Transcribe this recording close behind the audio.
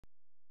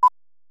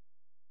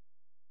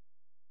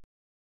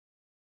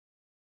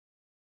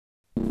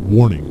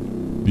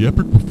Warning: the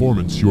epic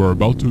performance you are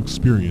about to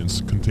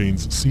experience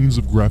contains scenes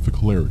of graphic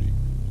hilarity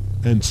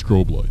and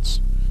strobe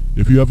lights.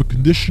 If you have a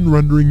condition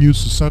rendering you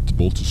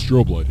susceptible to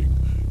strobe lighting,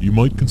 you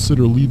might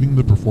consider leaving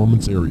the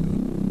performance area.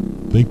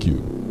 Thank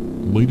you.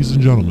 Ladies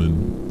and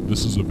gentlemen,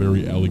 this is a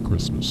very alley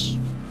Christmas.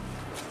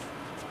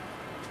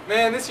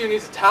 Man, this year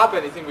needs to top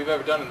anything we've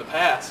ever done in the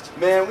past.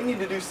 Man, we need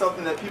to do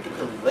something that people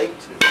can relate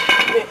to.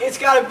 It's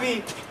gotta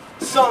be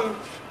something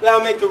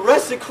that'll make the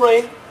rest of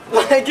Crane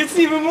like it's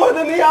even more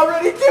than they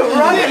already do,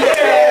 right?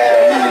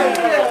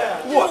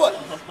 Yeah!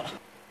 What?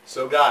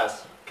 So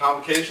guys,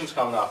 convocation's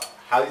coming up.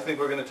 How do you think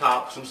we're gonna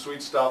top some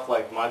sweet stuff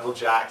like Michael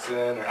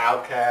Jackson or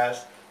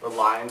Outkast or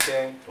Lion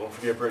King? Don't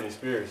forget Britney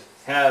Spears.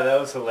 Yeah, that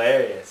was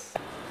hilarious.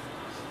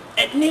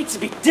 It needs to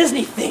be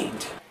Disney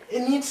themed.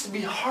 It needs to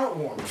be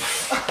heartwarming.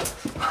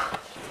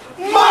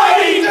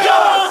 Mighty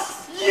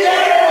Ducks!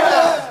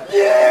 Yeah!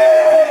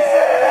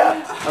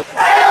 Yeah!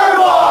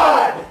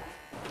 Everyone!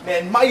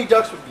 Man, Mighty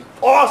Ducks would be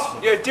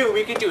awesome. Yeah, dude,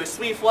 we could do a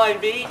sweet flying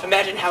V.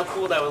 Imagine how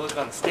cool that would look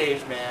on the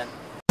stage, man.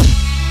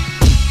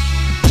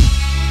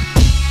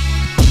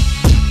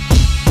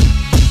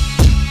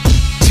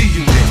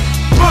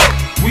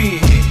 We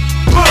in here.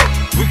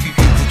 We can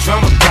get the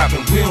drama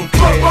poppin', we don't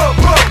care.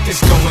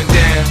 It's going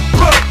down,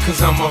 cause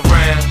I'm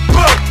around.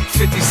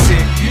 50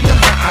 Cent, you know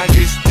how I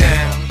get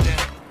down.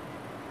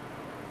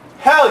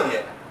 Hell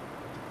yeah!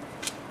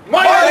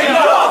 Mighty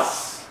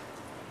Ducks!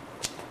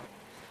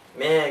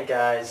 Man,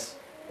 guys,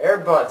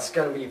 Airbud's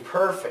gonna be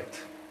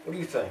perfect. What do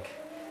you think?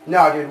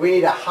 No, dude, we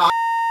need a hot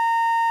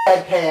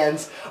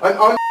headpans, an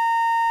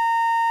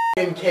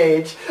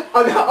cage,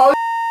 an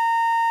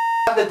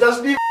that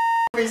doesn't even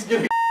he's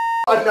gonna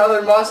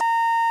another must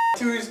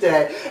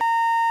Tuesday.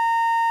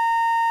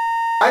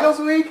 Finals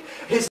week,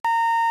 his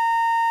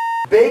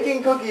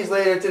baking cookies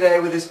later today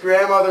with his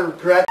grandmother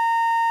Gretchen.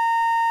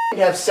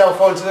 Have cell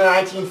phones in the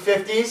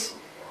 1950s.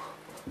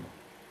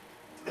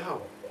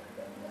 Oh,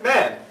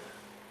 man,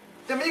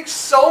 that makes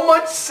so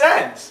much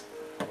sense.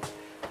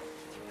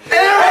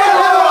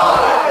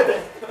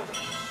 Everyone!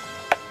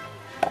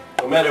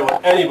 No matter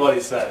what anybody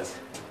says,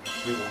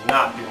 we will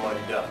not be Mighty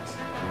Ducks.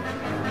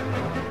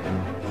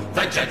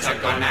 The Jets are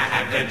gonna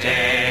have their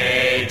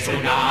day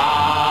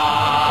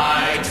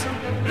tonight.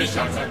 The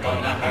Sharks are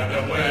gonna have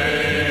their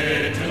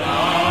way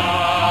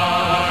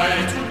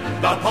tonight.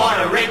 The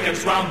Puerto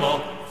Ricans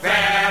rumble,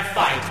 fair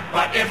fight.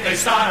 But if they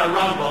start a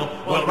rumble,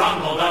 we'll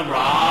rumble them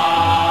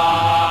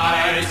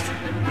right.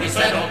 We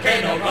said okay,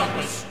 no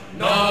rumpus,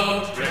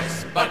 no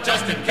tricks. But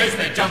just in case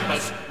they jump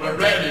us, we're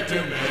ready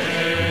to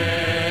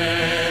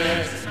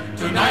miss.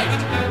 Tonight,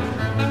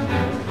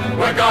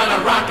 we're gonna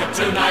rock it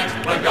tonight.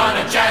 We're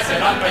gonna jazz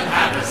it up and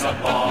have us a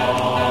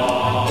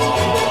ball.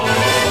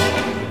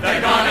 They're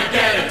gonna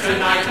get it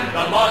tonight.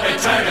 The more they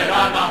turn it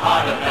on, the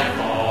harder they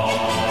fall.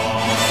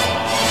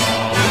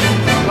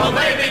 Well,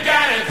 they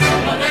began it.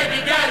 Well, they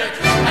began it.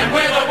 And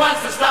we're the ones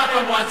to stop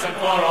them once and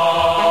for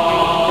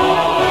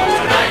all.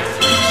 Tonight.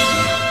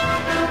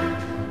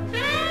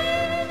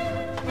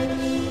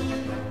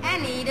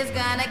 Anita's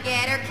gonna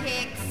get her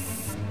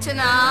kicks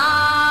tonight.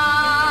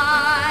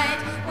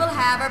 We'll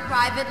have our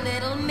private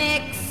little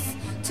mix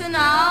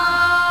tonight.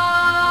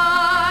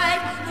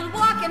 He'll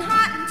walk in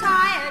hot and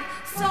tired,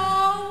 so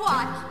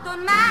what?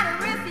 Don't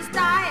matter if he's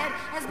tired,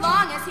 as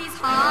long as he's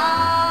hot.